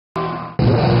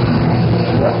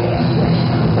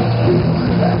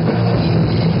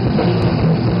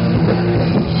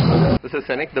This is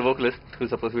Senik, the vocalist, who's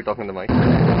supposed to be talking on the mic.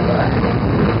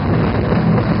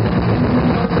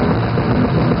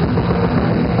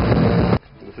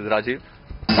 This is Rajiv.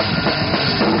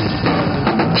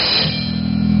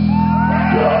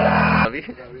 Ravi,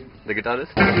 the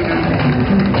guitarist.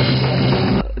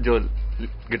 Joel,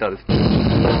 guitarist.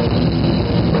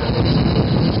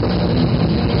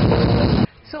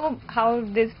 So how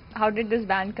did this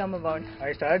band come about?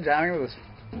 I started jamming with this,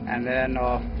 and then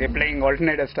we're playing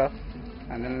alternative stuff,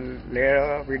 and then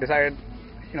later we decided,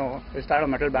 we start a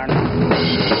metal band.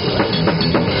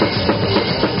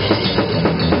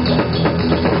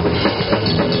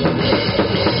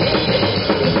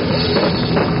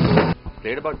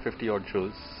 Played about 50 odd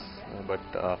shows, but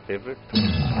favorite.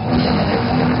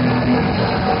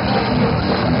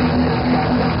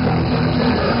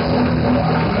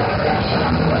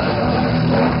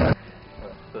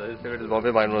 His favorite is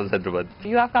Bombay, mine was Hyderabad.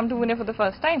 You have come to Pune for the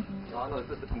first time? No,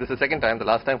 this is the second time. The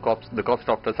last time the cops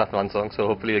stopped us after one song, so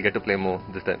hopefully we get to play more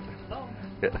this time.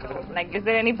 Yeah. Like, is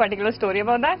there any particular story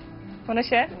about that? Want to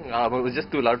share? It was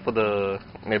just too loud for the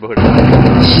neighborhood.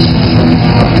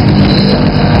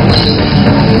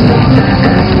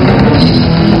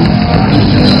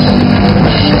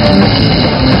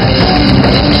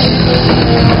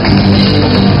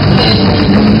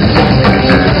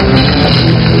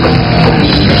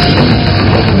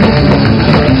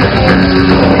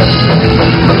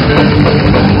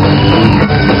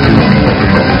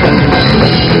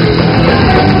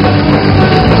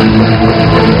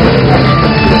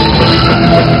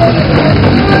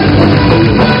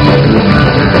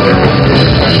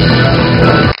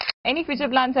 Any future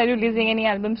plans? Are you releasing any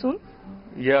album soon?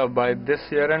 Yeah, by this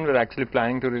year end we're actually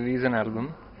planning to release an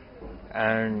album,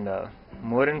 and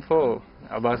more info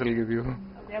Abbas will give you.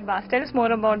 Yeah, Abbas, tell us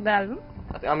more about the album.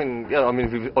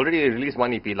 We've already released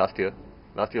one EP last year.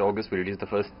 Last year August we released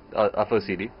our first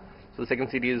CD. So the second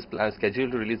CD is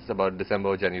scheduled to release about December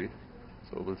or January.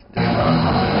 So we'll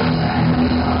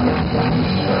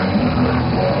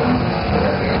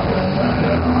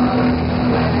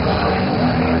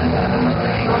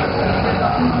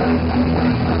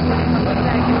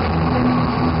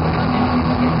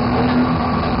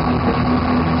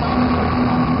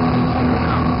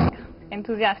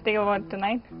Enthusiastic about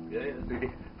tonight? Yeah,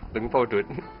 really. Looking forward to it.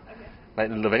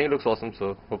 The venue looks awesome,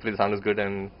 so hopefully the sound is good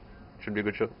and it should be a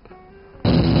good show.